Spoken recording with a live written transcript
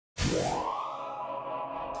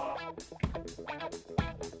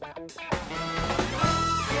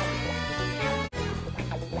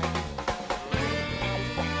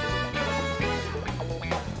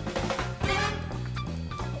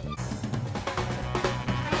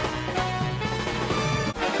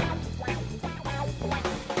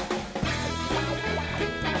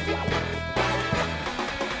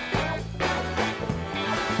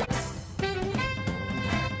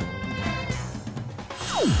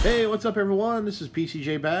Hey, what's up everyone? This is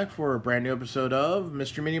PCJ back for a brand new episode of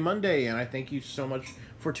Mr. Mini Monday, and I thank you so much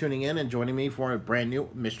for tuning in and joining me for a brand new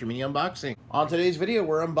Mr. Mini unboxing. On today's video,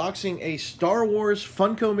 we're unboxing a Star Wars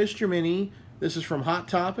Funko Mr. Mini. This is from Hot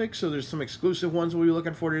Topic, so there's some exclusive ones we'll be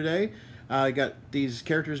looking for today. I got these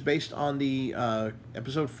characters based on the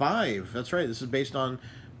Episode 5. That's right, this is based on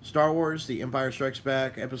Star Wars, The Empire Strikes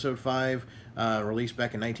Back, Episode 5, released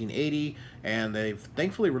back in 1980, and they've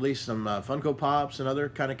thankfully released some Funko Pops and other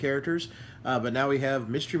kind of characters, but now we have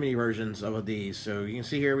Mystery Mini versions of these. So you can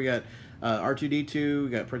see here we got R2-D2, we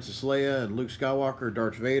got Princess Leia and Luke Skywalker,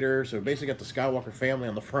 Darth Vader, so basically got the Skywalker family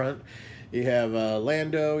on the front. You have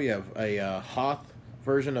Lando, you have a Hoth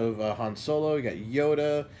version of Han Solo, you got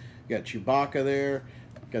Yoda, you got Chewbacca there.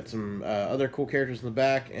 Got some other cool characters in the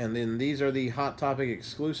back, and then these are the Hot Topic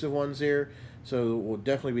exclusive ones here, so we'll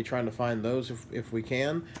definitely be trying to find those if we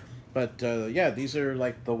can. But yeah, these are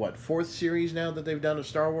like the fourth series now that they've done of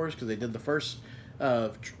Star Wars, because they did the first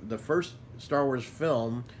Star Wars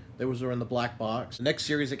film. Those were in the black box. The next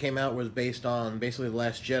series that came out was based on basically The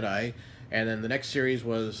Last Jedi, and then the next series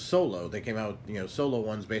was Solo. They came out, Solo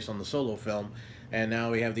ones based on the Solo film, and now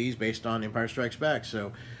we have these based on Empire Strikes Back.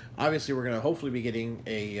 So obviously, we're going to hopefully be getting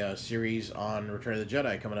a series on Return of the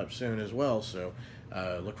Jedi coming up soon as well, so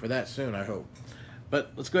look for that soon, I hope.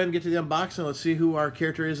 But let's go ahead and get to the unboxing. Let's see who our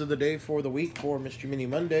character is of the day for the week for Mr. Mini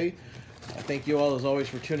Monday. I thank you all, as always,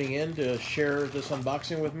 for tuning in to share this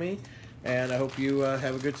unboxing with me, and I hope you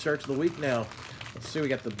have a good start to the week now. Let's see, we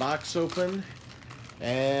got the box open,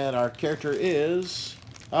 and our character is...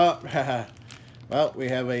 well, we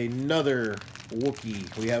have another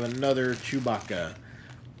Wookiee. We have another Chewbacca.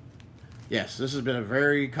 Yes, this has been a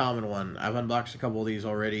very common one. I've unboxed a couple of these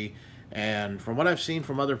already, and from what I've seen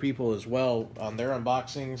from other people as well on their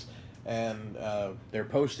unboxings and their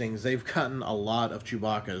postings, they've gotten a lot of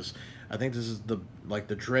Chewbaccas. I think this is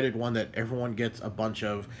the dreaded one that everyone gets a bunch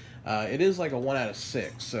of. It is like a 1 out of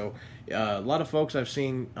 6. So a lot of folks I've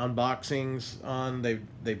seen unboxings on,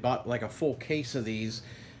 they bought like a full case of these,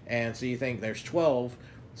 and so you think there's 12,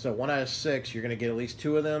 so 1 out of 6, you're gonna get at least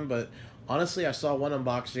 2 of them, but honestly, I saw one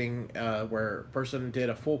unboxing where a person did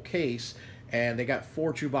a full case, and they got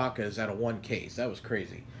 4 Chewbaccas out of 1 case. That was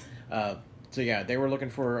crazy. So yeah, they were looking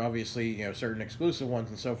for, obviously, certain exclusive ones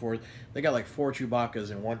and so forth. They got like 4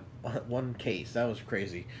 Chewbaccas in one case. That was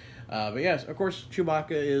crazy. But yes, of course,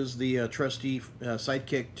 Chewbacca is the trusty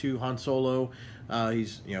sidekick to Han Solo.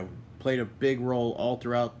 He's played a big role all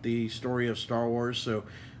throughout the story of Star Wars. So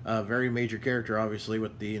very major character, obviously,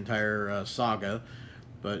 with the entire saga.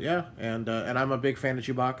 But yeah, and I'm a big fan of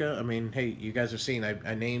Chewbacca. I mean, hey, you guys have seen,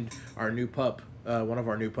 I named our new pup, one of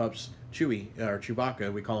our new pups, Chewie, or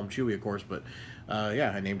Chewbacca. We call him Chewie, of course, but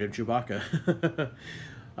yeah, I named him Chewbacca.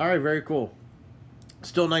 All right, very cool.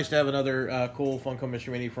 Still nice to have another cool Funko Mr.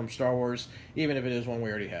 Mini from Star Wars, even if it is one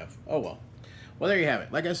we already have. Oh well. Well, there you have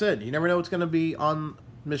it. Like I said, you never know what's going to be on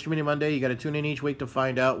Mr. Mini Monday. You got to tune in each week to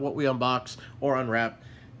find out what we unbox or unwrap.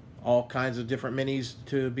 All kinds of different minis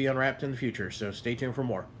to be unwrapped in the future, so stay tuned for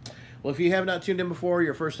more. Well, if you have not tuned in before,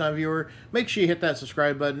 you're a first-time viewer, make sure you hit that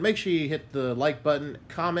subscribe button, make sure you hit the like button,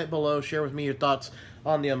 comment below, share with me your thoughts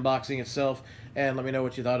on the unboxing itself, and let me know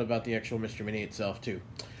what you thought about the actual Mr. Mini itself, too.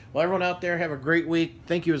 Well, everyone out there, have a great week.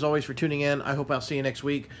 Thank you, as always, for tuning in. I hope I'll see you next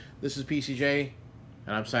week. This is PCJ,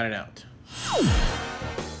 and I'm signing out.